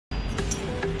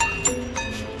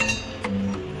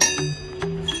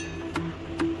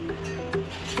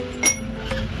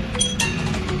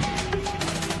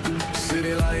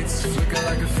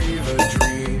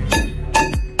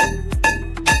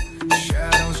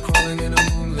falling in a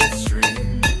moonlit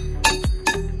stream.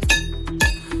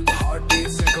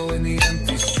 Heartbeats echo in the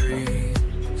empty street.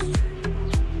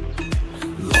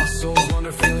 Lost souls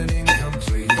wander feeling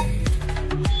incomplete.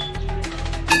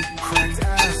 Cracked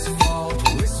asphalt,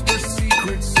 whisper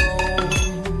secret soul.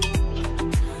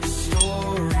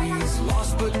 Stories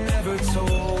lost but never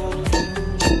told.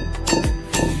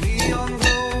 Neon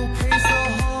glow paints the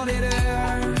haunted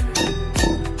air.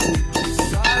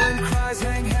 Silent cries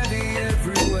hang heavy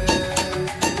everywhere.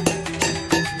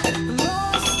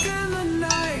 Lost in the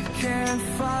night, can't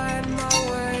find my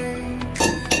way.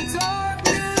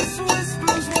 Darkness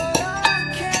whispers what I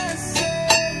can't say.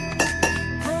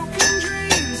 Broken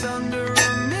dreams under a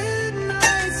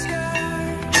midnight sky.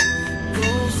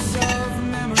 Ghosts of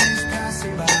memories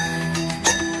passing by.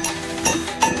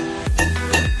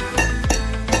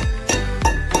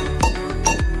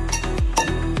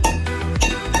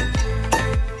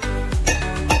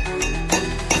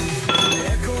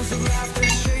 Echoes of laughter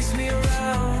chase me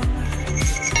around.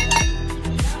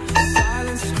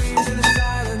 Silent screams in a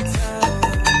silent town.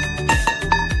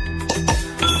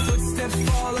 Footsteps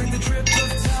fall like the drip of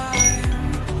time.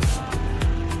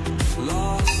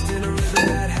 Lost in a rhythm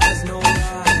that has no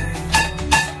rhyme.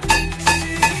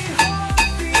 See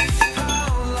heartbeats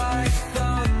pound like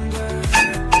thunder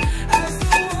as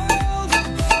the world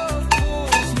above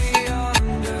pulls me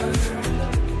under.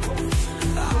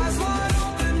 Eyes wide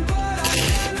open, but I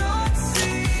cannot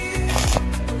see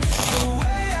the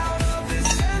way out of this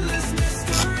endless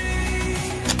mystery.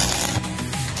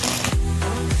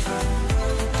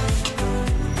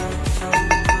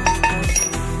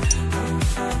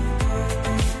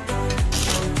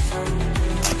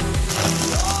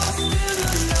 Lost in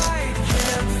the night,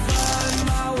 can't find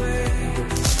my way.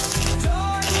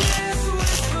 Darkness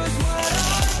whispers what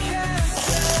I can't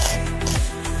say.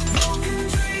 Broken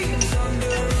dreams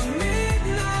under a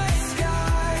midnight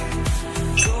sky.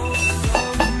 Ghosts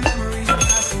of memories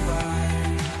passing by.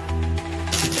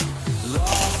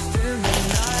 Lost in the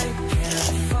night,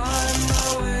 can't find my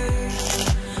way.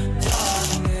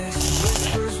 Darkness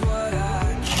whispers what I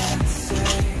can't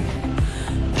say.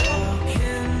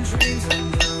 Broken dreams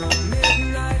under a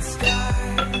midnight sky.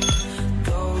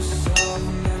 Ghosts of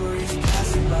memories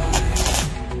passing by.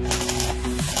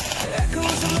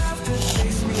 Echoes of laughter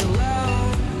chase me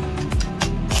around.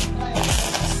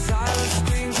 Silent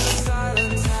screams in a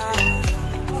silent town.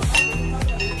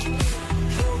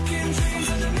 Broken dreams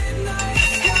under midnight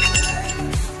sky.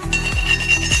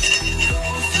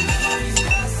 Ghosts of memories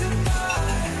passing by.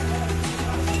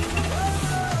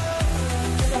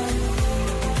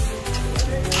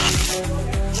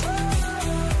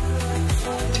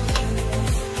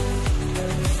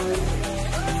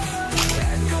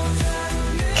 Echoes at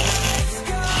midnight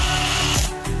sky.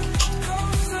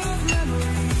 Ghosts of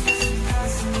memories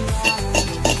passing by.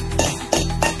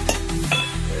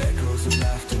 Echoes of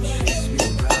laughter chase me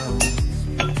around.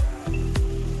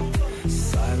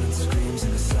 Silent screams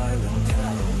in a silent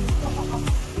town.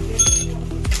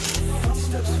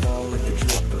 Footsteps fall like the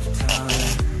drip of time.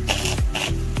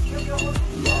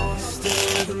 Lost in a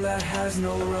rhythm that has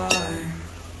no rhyme.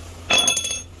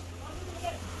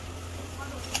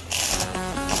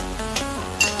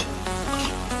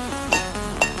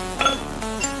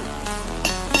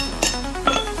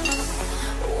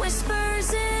 Whispers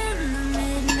in the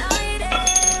midnight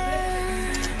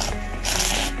air.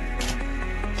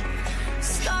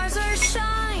 Stars are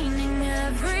shining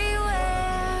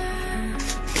everywhere.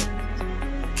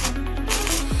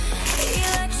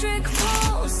 Electric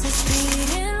pulses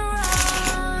beating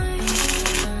rhyme.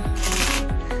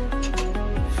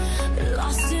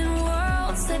 Lost in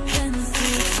worlds that bend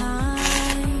through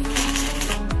time.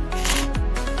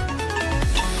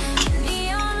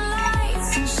 Neon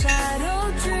lights and shadow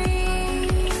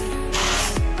dreams,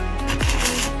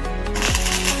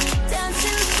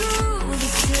 dancing through the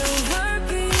silver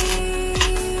beams.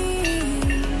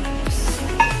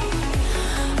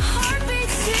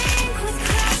 Heartbeats sync with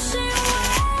crashing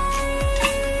waves.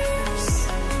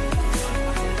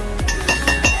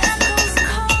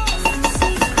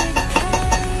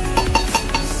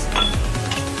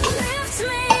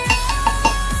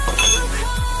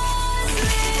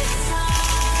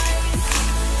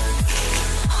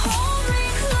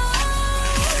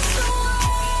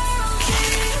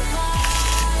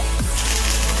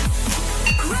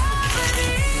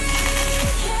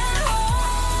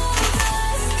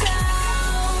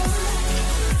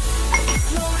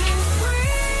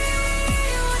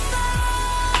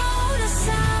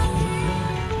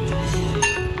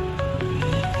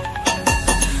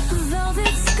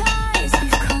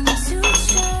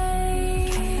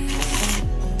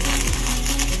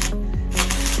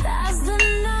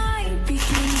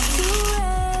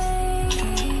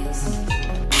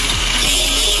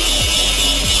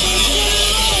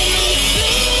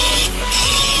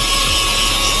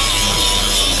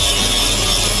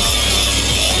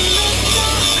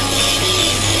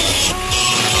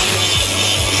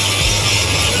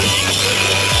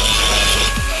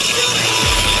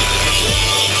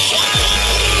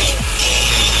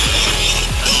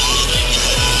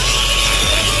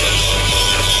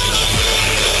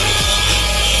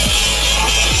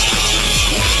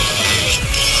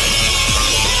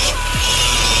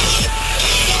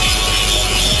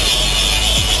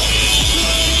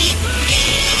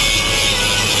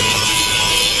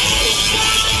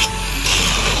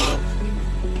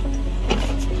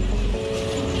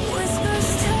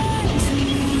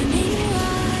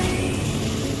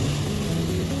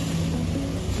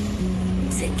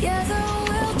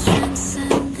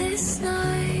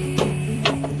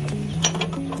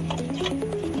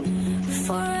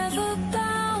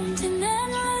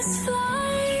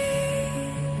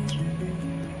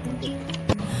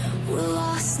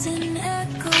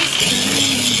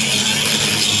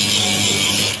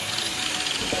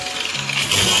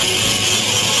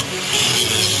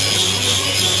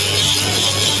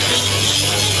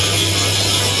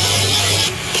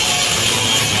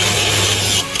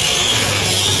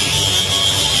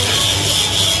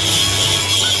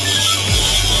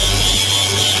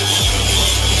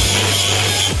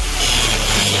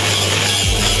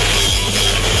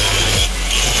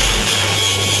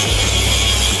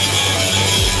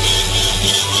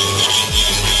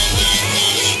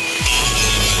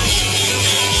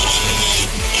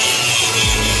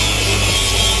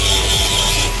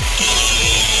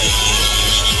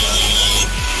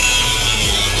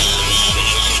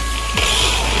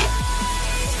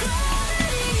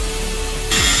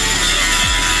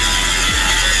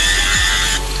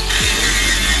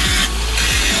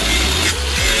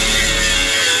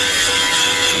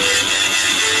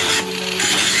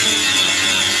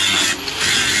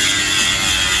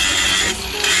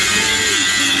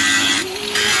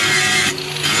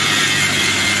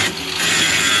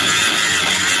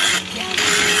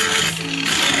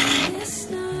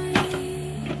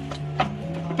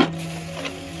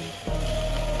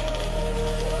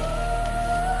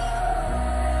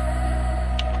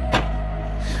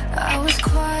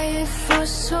 quiet for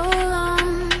so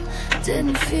long,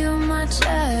 didn't feel much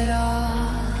at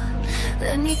all.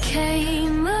 Then you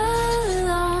came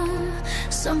along,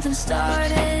 something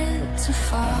started to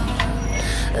fall,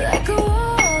 like a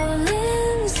wall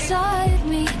inside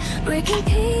me, breaking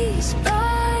piece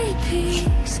by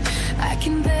piece. I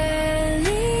can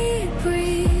barely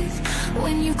breathe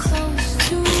when you're close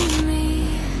to me.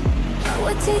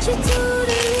 What did you do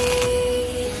to me?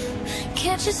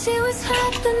 Can't you see what's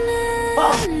happening?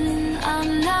 I'm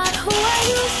not who I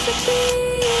used to be.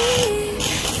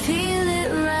 Feel it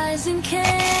rising,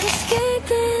 can't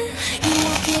escape it. You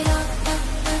woke it up,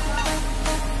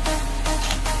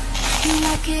 you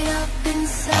woke it up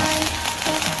inside.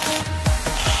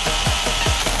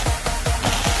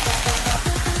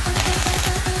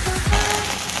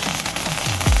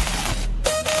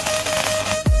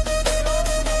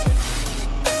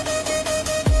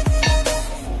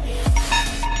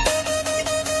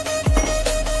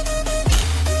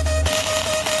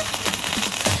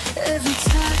 Every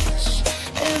touch,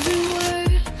 every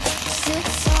word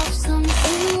sets off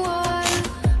something wild.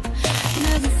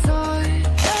 Never thought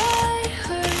I'd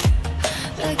hurt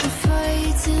like a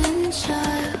frightened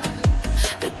child.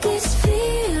 But this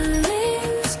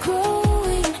feeling's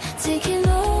growing, taking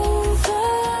over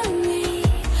me.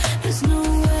 There's no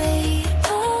way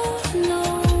of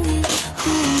knowing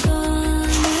who I'm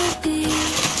gonna be,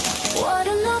 what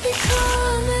am I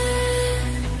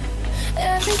becoming.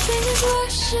 Everything is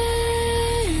rushing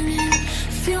in,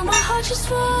 feel my heart just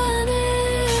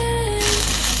running.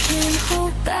 Can't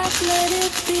hold back, let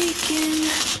it begin.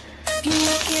 You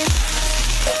look it